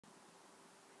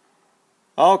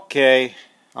Okay,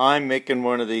 I'm making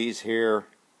one of these here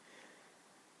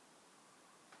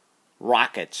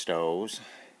rocket stoves.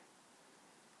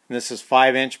 This is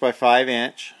 5" by 5".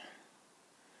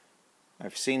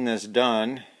 I've seen this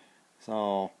done,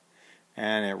 and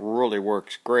it really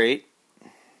works great.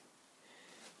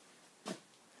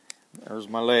 There's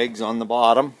my legs on the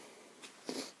bottom.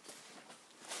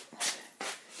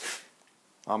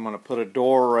 I'm going to put a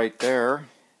door right there,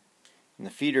 and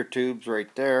the feeder tubes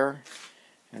right there,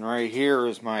 and right here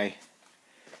is my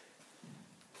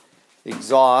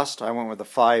exhaust. I went with a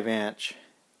 5".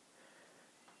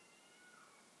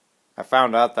 I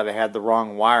found out that I had the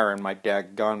wrong wire in my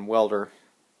daggone welder.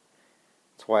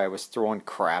 That's why I was throwing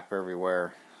crap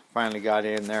everywhere. Finally got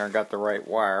in there and got the right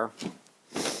wire.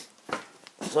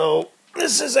 So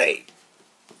this is a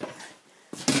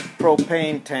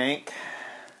propane tank.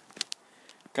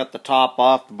 Got the top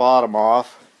off, the bottom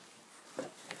off.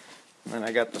 And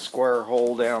I got the square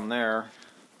hole down there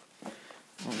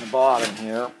on the bottom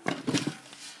here.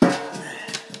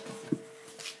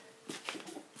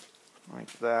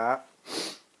 Like that.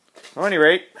 So at any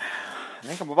rate, I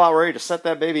think I'm about ready to set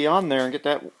that baby on there and get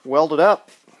that welded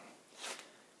up.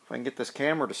 If I can get this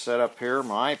camera to set up here,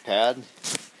 my iPad,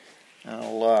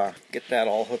 I'll get that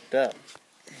all hooked up.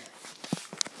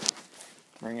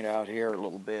 Bring it out here a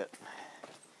little bit.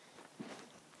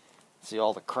 See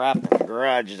all the crap in the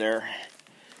garage there.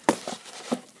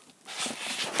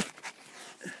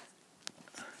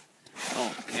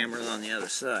 Oh, the camera's on the other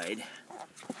side.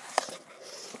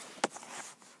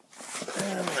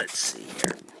 Let's see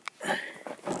here.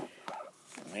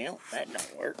 Well, that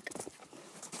don't work.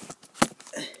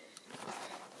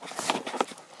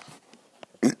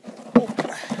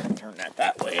 Turn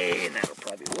that way, and that'll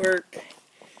probably work.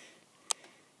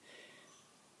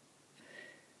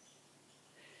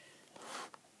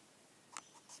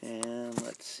 And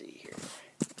let's see here.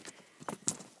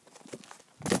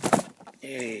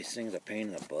 Hey, this thing's a pain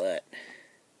in the butt.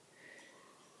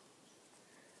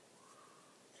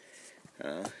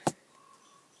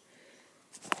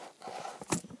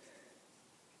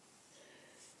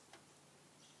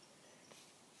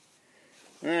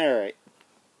 Alright.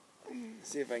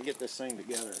 See if I can get this thing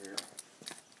together here.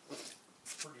 It's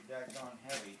pretty daggone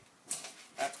heavy.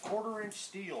 That's 1/4"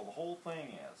 steel, the whole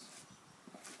thing is.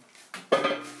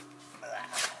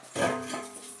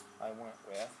 I went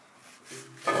with.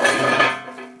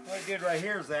 What I did right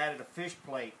here is I added a fish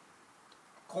plate.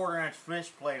 1/4"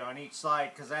 fish plate on each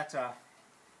side, because that's a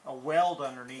weld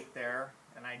underneath there,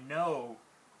 and I know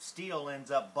steel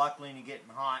ends up buckling and getting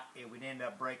hot, it would end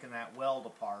up breaking that weld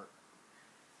apart.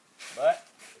 But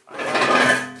I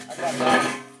got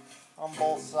that on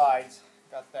both sides,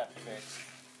 got that fixed.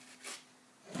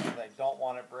 I don't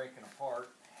want it breaking apart.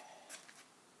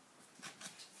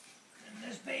 And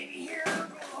this baby here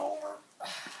goes over.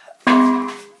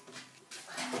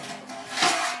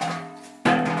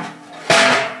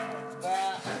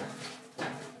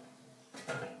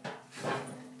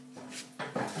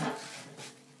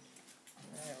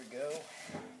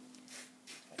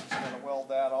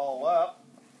 That all up,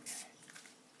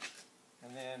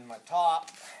 and then my top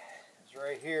is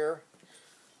right here,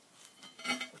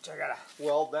 which I gotta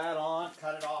weld that on,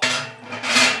 cut it off,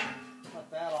 cut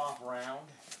that off round,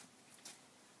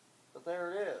 but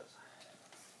there it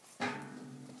is.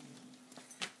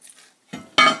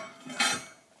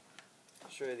 I'll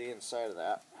show you the inside of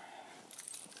that.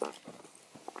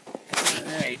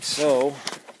 Alright, so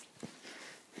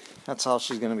that's how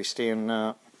she's gonna be standing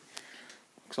up.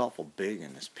 Looks awful big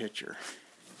in this picture.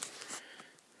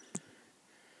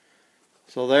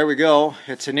 So there we go.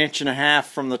 It's 1.5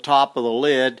 inches from the top of the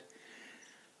lid.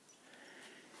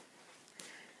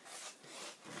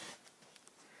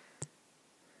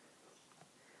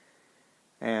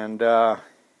 And that'll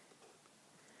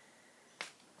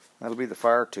be the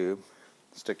fire tube.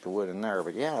 Stick the wood in there.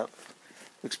 But yeah, it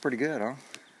looks pretty good, huh?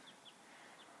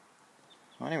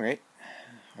 Well, at any rate,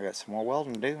 I got some more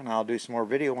welding to do, and I'll do some more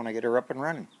video when I get her up and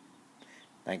running.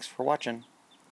 Thanks for watching.